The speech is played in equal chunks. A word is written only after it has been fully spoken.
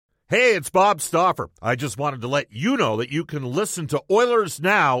Hey, it's Bob Stauffer. I just wanted to let you know that you can listen to Oilers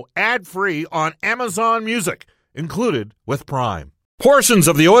Now ad-free on Amazon Music, included with Prime. Portions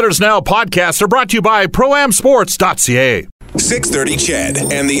of the Oilers Now podcast are brought to you by ProAmSports.ca. 6:30 CHED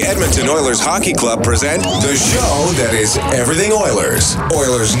and the Edmonton Oilers Hockey Club present the show that is everything Oilers.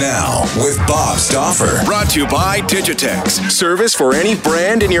 Oilers Now with Bob Stauffer. Brought to you by Digitex. Service for any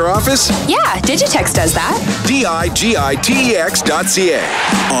brand in your office? Yeah, Digitex does that. Digitex.ca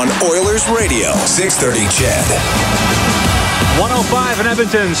on Oilers Radio. 6:30 CHED. 105 in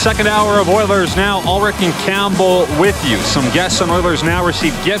Edmonton, second hour of Oilers Now. Ulrich and Campbell with you. Some guests on Oilers Now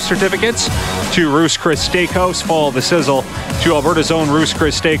receive gift certificates to Ruth's Chris Steakhouse. Follow the sizzle to Alberta's own Ruth's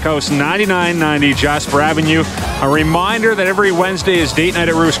Chris Steakhouse, 9990 Jasper Avenue. A reminder that every Wednesday is date night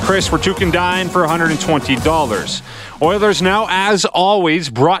at Ruth's Chris, where two can dine for $120. Oilers Now, as always,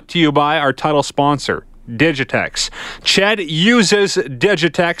 brought to you by our title sponsor, Digitex. CHED uses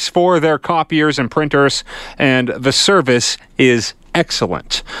Digitex for their copiers and printers, and the service is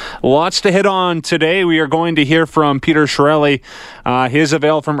excellent. Lots to hit on today. We are going to hear from Peter Chiarelli, his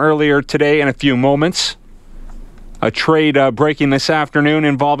avail from earlier today in a few moments. A trade breaking this afternoon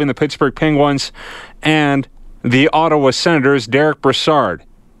involving the Pittsburgh Penguins and the Ottawa Senators. Derek Brassard,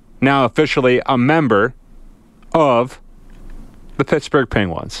 now officially a member of the Pittsburgh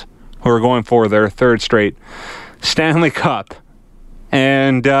Penguins, who are going for their third straight Stanley Cup.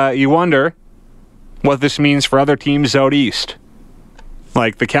 And you wonder what this means for other teams out east.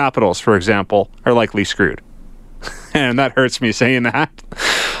 Like the Capitals, for example, are likely screwed. And that hurts me saying that.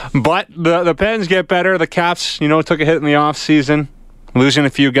 But the Pens get better. The Caps, took a hit in the offseason, losing a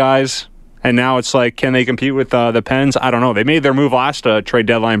few guys. And now it's like, can they compete with the Pens? I don't know. They made their move last trade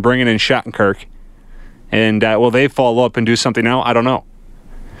deadline, bringing in Shattenkirk. And will they follow up and do something now? I don't know.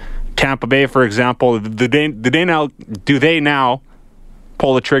 Tampa Bay, for example, do they now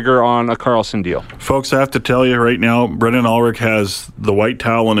pull the trigger on a Karlsson deal? Folks, I have to tell you right now, Brendan Ulrich has the white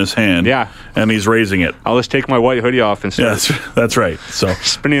towel in his hand. Yeah. And he's raising it. I'll just take my white hoodie off and start. Yes, that's right. So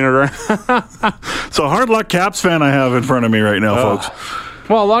spinning it around. So hard luck Caps fan I have in front of me right now, folks.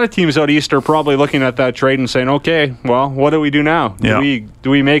 Well, a lot of teams out east are probably looking at that trade and saying, okay, well, what do we do now? Do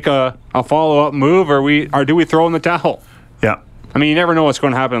we make a follow-up move, or do we throw in the towel? Yeah. I mean, you never know what's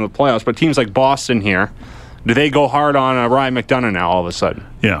going to happen in the playoffs, but teams like Boston here, do they go hard on Ryan McDonagh now all of a sudden?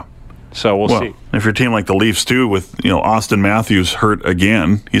 Yeah. So we'll see. If your team like the Leafs too, with Austin Matthews hurt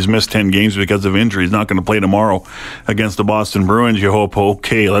again, he's missed 10 games because of injury. He's not going to play tomorrow against the Boston Bruins. You hope,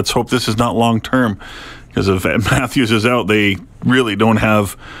 okay, let's hope this is not long term, because if Matthews is out, they really don't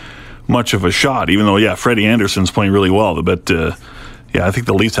have much of a shot. Even though, Freddie Anderson's playing really well, but I think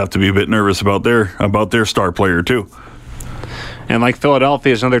the Leafs have to be a bit nervous about their star player too. And like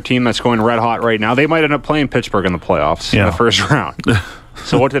Philadelphia is another team that's going red hot right now. They might end up playing Pittsburgh in the playoffs in the first round.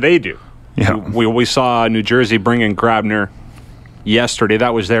 So what do they do? Yeah. We saw New Jersey bring in Grabner yesterday.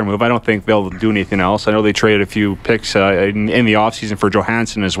 That was their move. I don't think they'll do anything else. I know they traded a few picks in the offseason for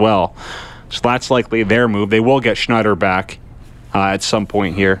Johansson as well. So that's likely their move. They will get Schneider back at some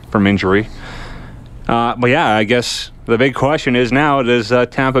point here from injury. But I guess the big question is now, does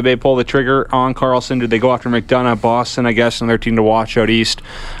Tampa Bay pull the trigger on Karlsson? Did they go after McDonagh? Boston, I guess, another team to watch out east.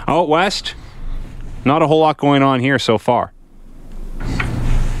 Out west, not a whole lot going on here so far.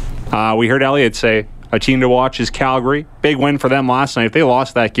 We heard Elliott say a team to watch is Calgary. Big win for them last night. If they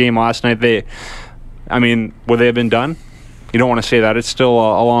lost that game last night, would they have been done? You don't want to say that. It's still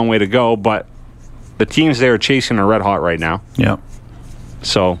a long way to go, but the teams they are chasing are red hot right now. Yeah.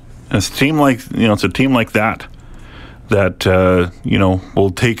 So it's a team like that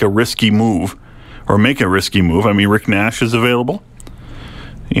will take a risky move or make a risky move. I mean, Rick Nash is available.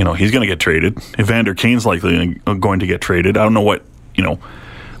 He's going to get traded. Evander Kane's likely going to get traded. I don't know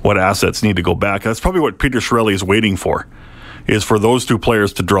what assets need to go back. That's probably what Peter Chiarelli is waiting for, is for those two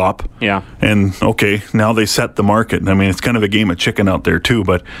players to drop. Yeah. And, okay, now they set the market. I mean, it's kind of a game of chicken out there, too.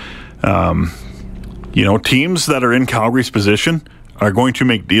 But, teams that are in Calgary's position are going to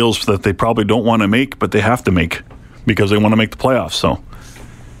make deals that they probably don't want to make, but they have to make because they want to make the playoffs. So,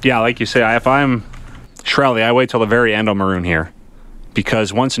 yeah, like you say, if I'm Chiarelli, I wait till the very end on Maroon here,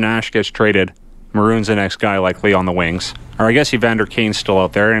 because once Nash gets traded, Maroon's the next guy likely on the wings. Or I guess Evander Kane's still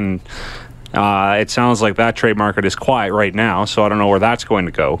out there, and it sounds like that trade market is quiet right now, so I don't know where that's going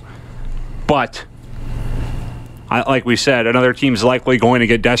to go. But, like we said, another team's likely going to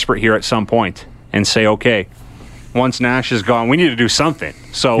get desperate here at some point and say, okay, once Nash is gone, we need to do something.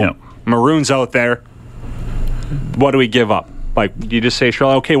 So, Maroon's out there. What do we give up? Like, you just say,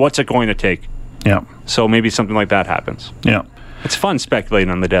 Chiarelli, okay, what's it going to take? Yeah. So maybe something like that happens. Yeah. It's fun speculating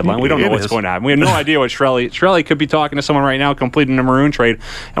on the deadline. We don't know what's going to happen. We have no idea what Chiarelli could be talking to someone right now, completing a Maroon trade,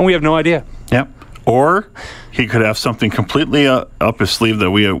 and we have no idea. Yep. Or he could have something completely up his sleeve that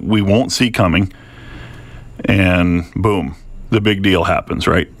we won't see coming, and boom, the big deal happens,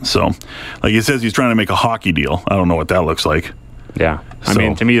 right? So, like he says, he's trying to make a hockey deal. I don't know what that looks like. Yeah. I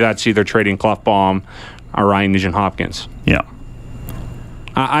mean, to me, that's either trading Klefbom or Ryan Nugent-Hopkins. Yeah.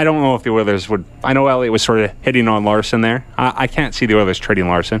 I don't know if the Oilers would... I know Elliott was sort of hitting on Larson there. I can't see the Oilers trading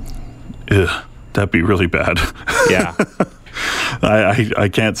Larson. Ugh, that'd be really bad. Yeah. I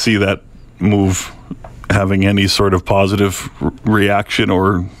can't see that move having any sort of positive reaction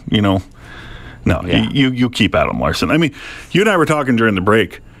or, no. Yeah. You keep Adam Larson. I mean, you and I were talking during the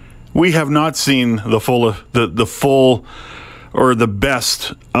break. We have not seen the full or the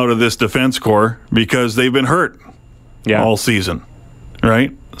best out of this defense core because they've been hurt all season.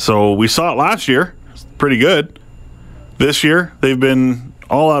 Right? So we saw it last year. It's pretty good. This year, they've been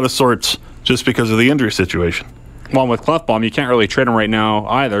all out of sorts just because of the injury situation. Well, with Klefbom, you can't really trade him right now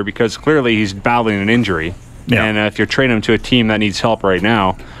either because clearly he's battling an injury. Yeah. And if you're trading him to a team that needs help right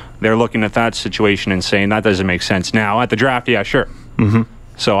now, they're looking at that situation and saying that doesn't make sense. Now, at the draft, yeah, sure. Mm-hmm.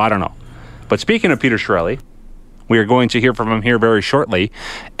 So I don't know. But speaking of Peter Chiarelli, we are going to hear from him here very shortly.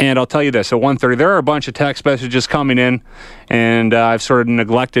 And I'll tell you this, at 1:30, there are a bunch of text messages coming in, and I've sort of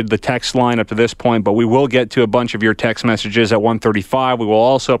neglected the text line up to this point, but we will get to a bunch of your text messages at 1:35. We will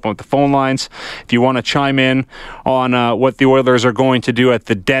also open up the phone lines. If you want to chime in on what the Oilers are going to do at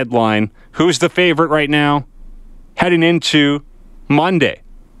the deadline, who's the favorite right now heading into Monday?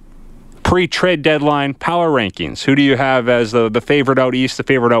 Pre-trade deadline power rankings. Who do you have as the favorite out east, the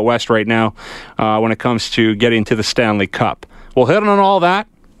favorite out west right now when it comes to getting to the Stanley Cup? We'll hit on all that,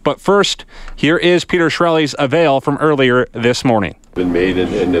 but first, here is Peter Chiarelli's avail from earlier this morning. Been made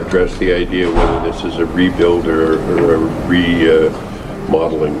and address the idea whether this is a rebuild or a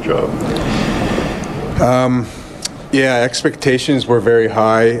remodeling job. Expectations were very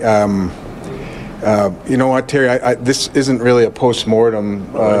high. You know what, Terry? This isn't really a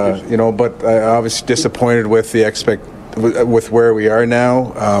post-mortem, but I'm obviously disappointed with with where we are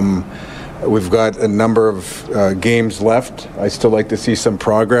now. We've got a number of games left. I still like to see some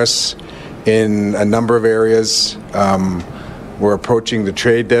progress in a number of areas. We're approaching the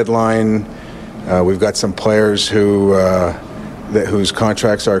trade deadline. We've got some players whose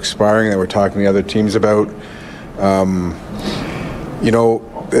contracts are expiring that we're talking to the other teams about.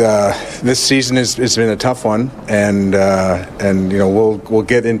 This season has been a tough one, and we'll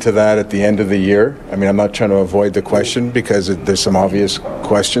get into that at the end of the year. I mean, I'm not trying to avoid the question because there's some obvious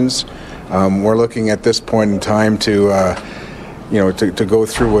questions. We're looking at this point in time to go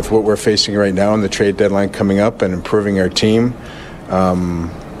through with what we're facing right now and the trade deadline coming up and improving our team. And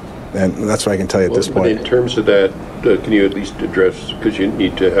that's what I can tell you at this point. In terms of that, can you at least address, because you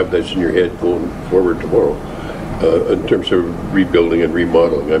need to have this in your head going forward tomorrow, in terms of rebuilding and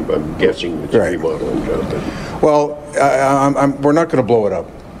remodeling? I'm guessing it's a remodeling job. Well, we're not going to blow it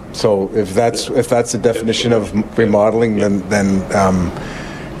up. So if that's the definition of remodeling, then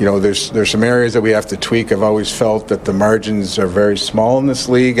there's some areas that we have to tweak. I've always felt that the margins are very small in this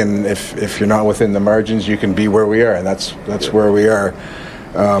league, and if you're not within the margins, you can be where we are, and that's where we are.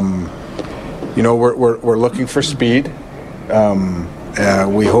 We're looking for speed.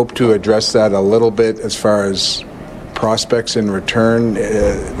 We hope to address that a little bit as far as prospects in return.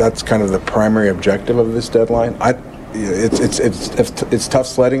 That's kind of the primary objective of this deadline. It's tough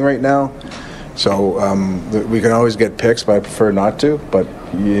sledding right now, so we can always get picks, but I prefer not to. But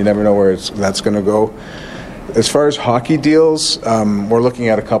you never know where that's going to go. As far as hockey deals, we're looking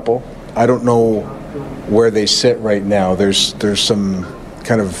at a couple. I don't know where they sit right now. There's some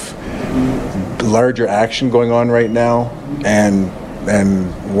kind of larger action going on right now, and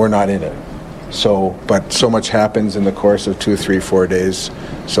we're not in it. But so much happens in the course of 2, 3, 4 days,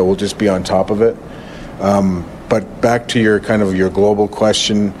 so we'll just be on top of it. But back to your global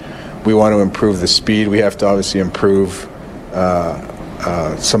question, we want to improve the speed. We have to obviously improve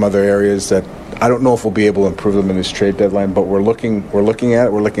some other areas that I don't know if we'll be able to improve them in this trade deadline, but we're looking at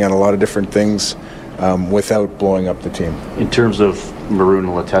it. We're looking at a lot of different things without blowing up the team. In terms of Maroon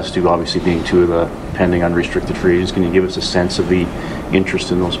and Letestu obviously being two of the pending unrestricted free agents, can you give us a sense of the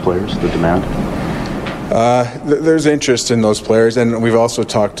interest in those players, the demand? There's interest in those players, and we've also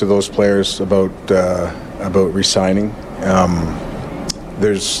talked to those players about re-signing.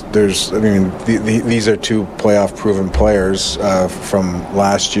 These are two playoff-proven players from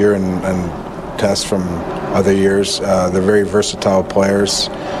last year and tests from other years. They're very versatile players.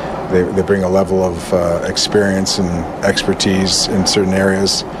 They bring a level of experience and expertise in certain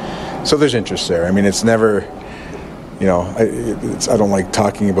areas. So there's interest there. I mean, it's never I don't like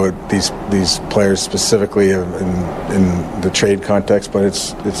talking about these players specifically in the trade context, but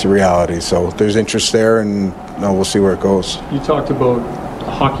it's a reality. So there's interest there, and we'll see where it goes. You talked about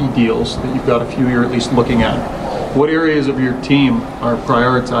hockey deals that you've got a few you're at least looking at. What areas of your team are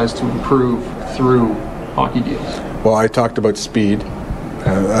prioritized to improve through hockey deals? Well, I talked about speed.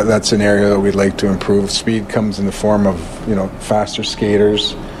 That's an area that we'd like to improve. Speed comes in the form of faster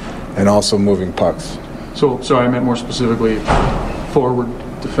skaters and also moving pucks. So, sorry, I meant more specifically forward,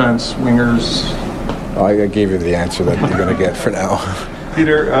 defense, wingers. I gave you the answer that you're going to get for now.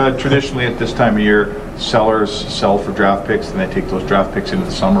 Peter, traditionally at this time of year, sellers sell for draft picks, and they take those draft picks into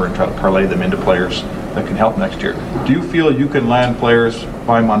the summer and try to parlay them into players that can help next year. Do you feel you can land players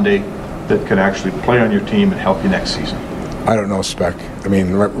by Monday that can actually play on your team and help you next season? I don't know, Spec. I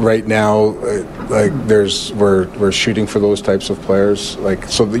mean, right now, we're shooting for those types of players.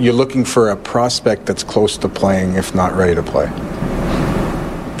 So you're looking for a prospect that's close to playing, if not ready to play.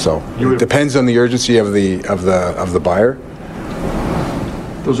 So it depends on the urgency of the buyer.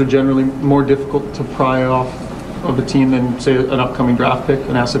 Those are generally more difficult to pry off of the team than, say, an upcoming draft pick,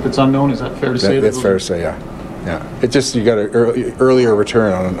 an asset that's unknown. Is that fair to say? That's fair to say. Yeah. It's just you got an earlier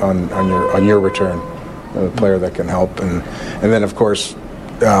return on your return. A player that can help, and then of course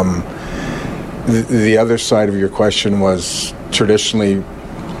the other side of your question was traditionally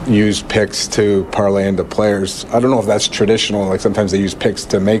use picks to parlay into players. I don't know if that's traditional. Like sometimes they use picks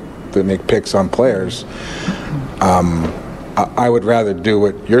to make picks on players. I would rather do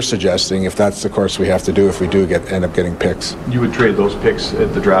what you're suggesting if that's the course we have to do if we do end up getting picks. You would trade those picks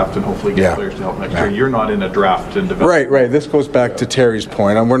at the draft and hopefully get players to help next year. You're not in a draft and develop. Right. This goes back to Terry's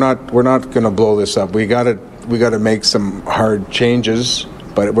point. And we're not going to blow this up. We got to make some hard changes,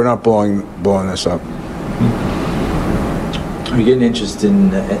 but we're not blowing this up. Are you getting interest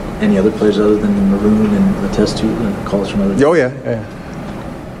in any other players other than Maroon and Letestu and calls from other? Oh yeah.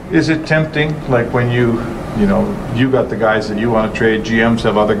 Is it tempting, like when you got the guys that you want to trade, GMs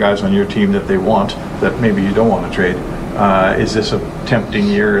have other guys on your team that they want that maybe you don't want to trade. Is this a tempting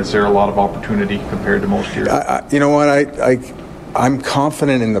year? Is there a lot of opportunity compared to most years? You know what? I'm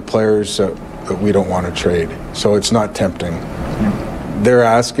confident in the players that we don't want to trade, so it's not tempting. They're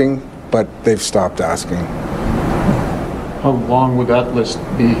asking, but they've stopped asking. How long would that list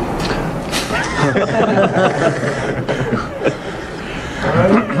be?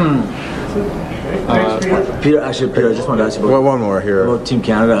 Peter, I just wanted to ask you about one more here about Team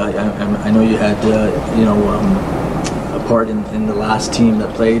Canada. I know you had a part in the last team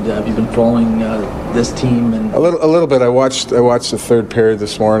that played. Have you been following this team? And a little bit. I watched the third period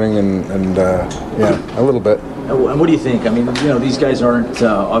this morning, and a little bit. And what do you think? I mean, these guys aren't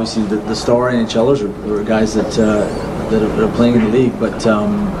obviously the star NHLers or guys that are playing in the league, but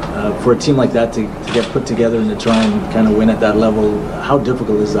for a team like that to get put together and to try and kind of win at that level, how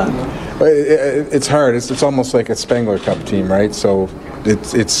difficult is that? It's hard. It's almost like a Spengler Cup team, right? So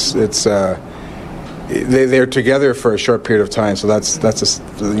they're together for a short period of time, so that's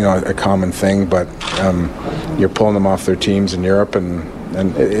a common thing. But you're pulling them off their teams in Europe, and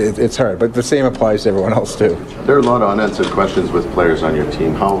it's hard. But the same applies to everyone else too. There are a lot of unanswered questions with players on your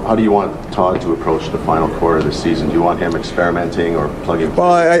team. How do you want Todd to approach the final quarter of the season? Do you want him experimenting or plugging?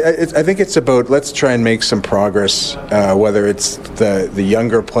 Well, I think it's about let's try and make some progress. Whether it's the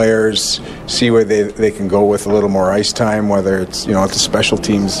younger players, see where they can go with a little more ice time. Whether it's the special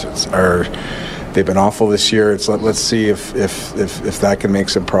teams they've been awful this year. Let's see if that can make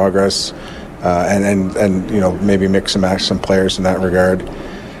some progress. And maybe mix and match some players in that regard.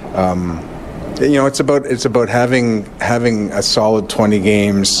 It's about having a solid 20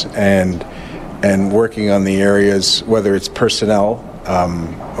 games and working on the areas, whether it's personnel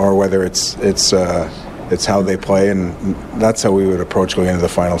or whether it's how they play, and that's how we would approach going into the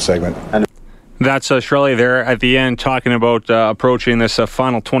final segment. That's Shirley there at the end talking about approaching this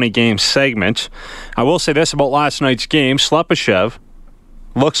final 20-game segment. I will say this about last night's game. Slepyshev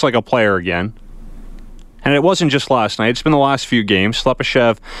looks like a player again. And it wasn't just last night. It's been the last few games.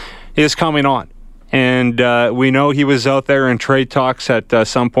 Slepyshev is coming on. And we know he was out there in trade talks at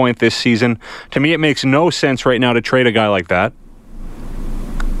some point this season. To me, it makes no sense right now to trade a guy like that.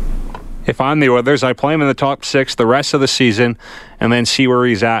 If I'm the Oilers, I play him in the top 6 the rest of the season and then see where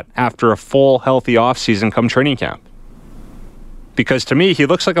he's at after a full, healthy offseason come training camp. Because to me, he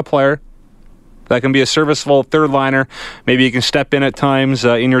looks like a player that can be a serviceable third liner. Maybe he can step in at times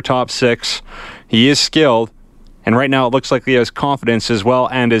in your top 6. He is skilled, and right now it looks like he has confidence as well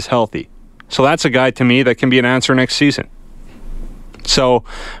and is healthy. So that's a guy to me that can be an answer next season. So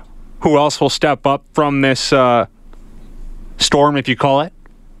who else will step up from this storm, if you call it,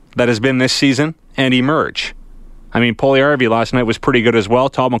 that has been this season and emerge? I mean, Puljujärvi last night was pretty good as well.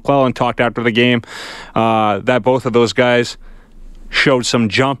 Todd McClellan talked after the game that both of those guys showed some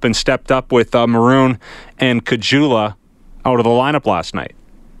jump and stepped up with Maroon and Caggiula out of the lineup last night.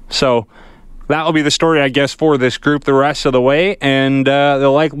 So that will be the story, I guess, for this group the rest of the way, and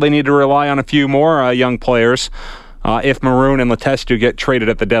they'll likely need to rely on a few more young players if Maroon and Letestu get traded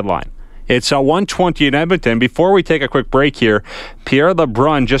at the deadline. It's 1:20 in Edmonton. Before we take a quick break here, Pierre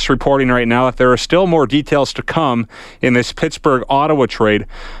LeBrun just reporting right now that there are still more details to come in this Pittsburgh-Ottawa trade.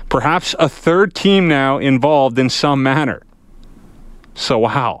 Perhaps a third team now involved in some manner. So,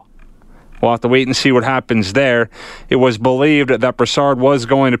 wow. We'll have to wait and see what happens there. It was believed that Brassard was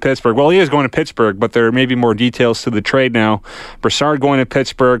going to Pittsburgh. Well, he is going to Pittsburgh, but there may be more details to the trade now. Brassard going to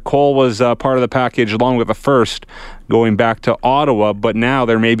Pittsburgh. Cole was part of the package along with the first going back to Ottawa, but now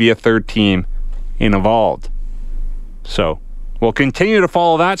there may be a third team involved. So we'll continue to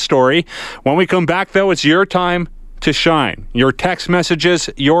follow that story. When we come back, though, it's your time to shine. Your text messages,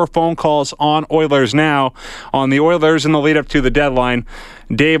 your phone calls on Oilers Now, on the Oilers in the lead up to the deadline.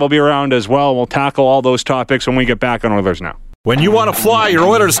 Dave will be around as well. We'll tackle all those topics when we get back on Oilers Now. When you want to fly your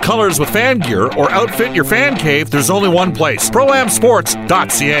Oilers colors with fan gear or outfit your fan cave, there's only one place,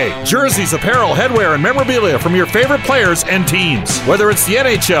 ProAmSports.ca. Jerseys, apparel, headwear, and memorabilia from your favorite players and teams. Whether it's the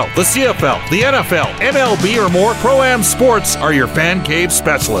NHL, the CFL, the NFL, MLB, or more, Pro-Am Sports are your fan cave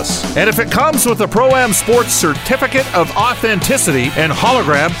specialists. And if it comes with a Pro-Am Sports Certificate of Authenticity and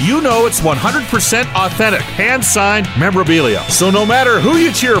hologram, you know it's 100% authentic, hand-signed memorabilia. So no matter who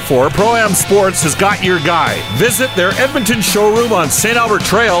you cheer for, Pro-Am Sports has got your guy. Visit their Edmonton showroom on St. Albert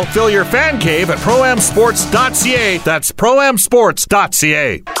Trail. Fill your fan cave at ProAmSports.ca. That's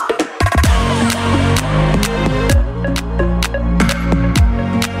ProAmSports.ca.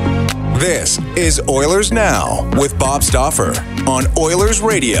 This is Oilers Now with Bob Stauffer on Oilers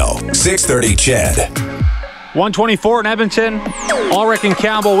Radio, 630 CHED. 1:24 in Edmonton. Ulrich and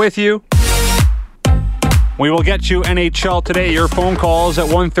Campbell with you. We will get you NHL today. Your phone calls at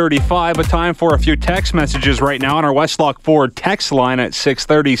 1:35. A time for a few text messages right now on our Westlock Ford text line at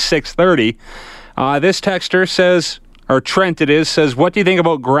 630. This texter says, or Trent it is, says, what do you think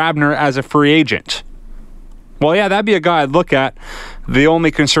about Grabner as a free agent? Well, yeah, that'd be a guy I'd look at. The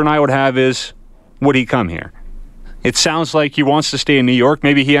only concern I would have is, would he come here? It sounds like he wants to stay in New York.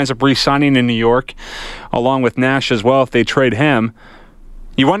 Maybe he ends up re-signing in New York, along with Nash as well if they trade him.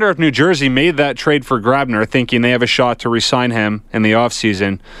 You wonder if New Jersey made that trade for Grabner thinking they have a shot to re-sign him in the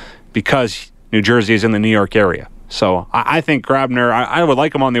offseason because New Jersey is in the New York area. So I think Grabner, I would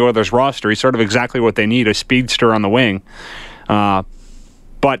like him on the Oilers roster. He's sort of exactly what they need, a speedster on the wing.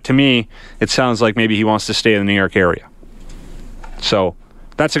 But to me, it sounds like maybe he wants to stay in the New York area. So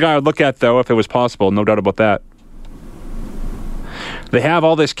that's a guy I would look at, though, if it was possible. No doubt about that. They have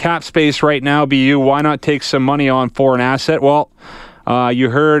all this cap space right now, BU. Why not take some money on for an asset? Well, you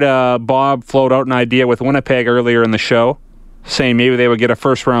heard Bob float out an idea with Winnipeg earlier in the show, saying maybe they would get a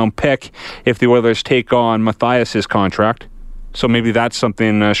first-round pick if the Oilers take on Mathias's contract. So maybe that's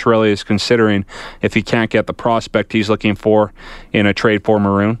something Chiarelli is considering if he can't get the prospect he's looking for in a trade for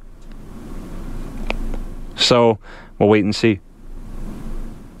Maroon. So we'll wait and see.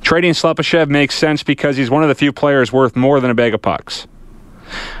 Trading Slepyshev makes sense because he's one of the few players worth more than a bag of pucks.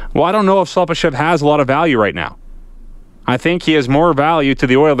 Well, I don't know if Slepyshev has a lot of value right now. I think he has more value to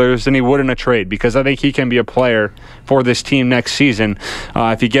the Oilers than he would in a trade because I think he can be a player for this team next season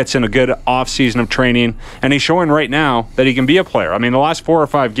if he gets in a good offseason of training. And he's showing right now that he can be a player. I mean, the last 4 or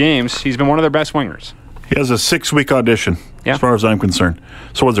 5 games, he's been one of their best wingers. He has a 6-week audition, as far as I'm concerned.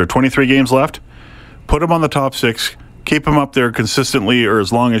 So was there 23 games left? Put him on the top 6, keep him up there consistently or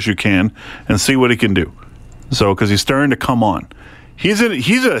as long as you can, and see what he can do. So, because he's starting to come on. He's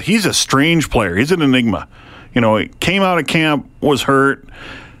a strange player. He's an enigma. You know, he came out of camp, was hurt,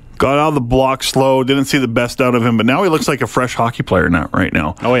 got out of the block slow, didn't see the best out of him, but now he looks like a fresh hockey player right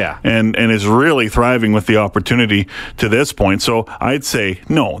now. Oh, yeah. And is really thriving with the opportunity to this point. So I'd say,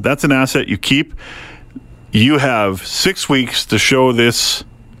 no, that's an asset you keep. You have 6 weeks to show this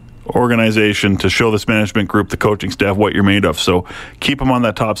organization, to show this management group, the coaching staff, what you're made of. So keep him on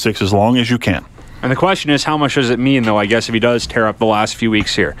that top 6 as long as you can. And the question is, how much does it mean, though, I guess, if he does tear up the last few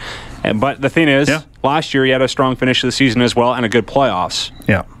weeks here? But the thing is, last year he had a strong finish of the season as well and a good playoffs.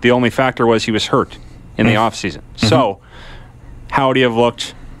 Yeah. The only factor was he was hurt in the offseason. Mm-hmm. So how would he have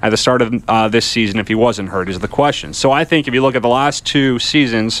looked at the start of this season if he wasn't hurt is the question. So I think if you look at the last 2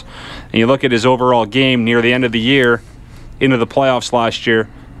 seasons and you look at his overall game near the end of the year into the playoffs last year,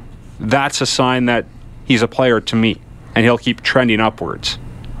 that's a sign that he's a player to me, and he'll keep trending upwards.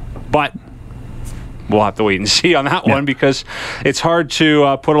 But we'll have to wait and see on that one because it's hard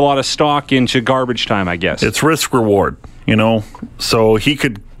to put a lot of stock into garbage time, I guess. It's risk reward, So he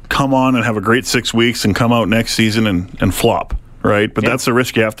could come on and have a great 6 weeks and come out next season and flop. Right, but that's the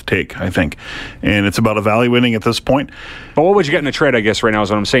risk you have to take, I think, and it's about evaluating at this point. But what would you get in a trade? I guess right now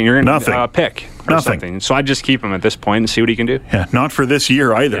is what I'm saying. You're going to pick or nothing. Something. So I just keep him at this point and see what he can do. Yeah, not for this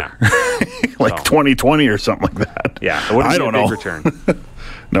year either. Yeah. 2020 or something like that. Yeah, I don't know. Big return.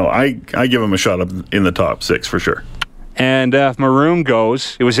 No, I give him a shot up in the top 6 for sure. And if Maroon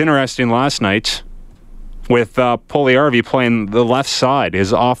goes, it was interesting last night with Puljujarvi playing the left side,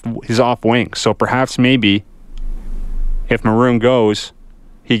 his off wing. So perhaps maybe. If Maroon goes,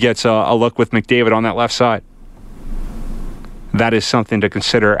 he gets a look with McDavid on that left side. That is something to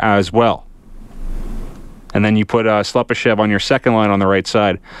consider as well. And then you put Slepyshev on your second line on the right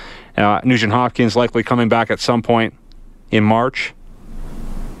side. Nugent Hopkins likely coming back at some point in March.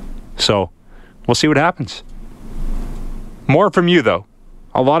 So we'll see what happens. More from you, though.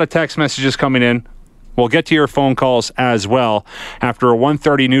 A lot of text messages coming in. We'll get to your phone calls as well after a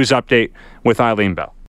 1:30 news update with Eileen Bell.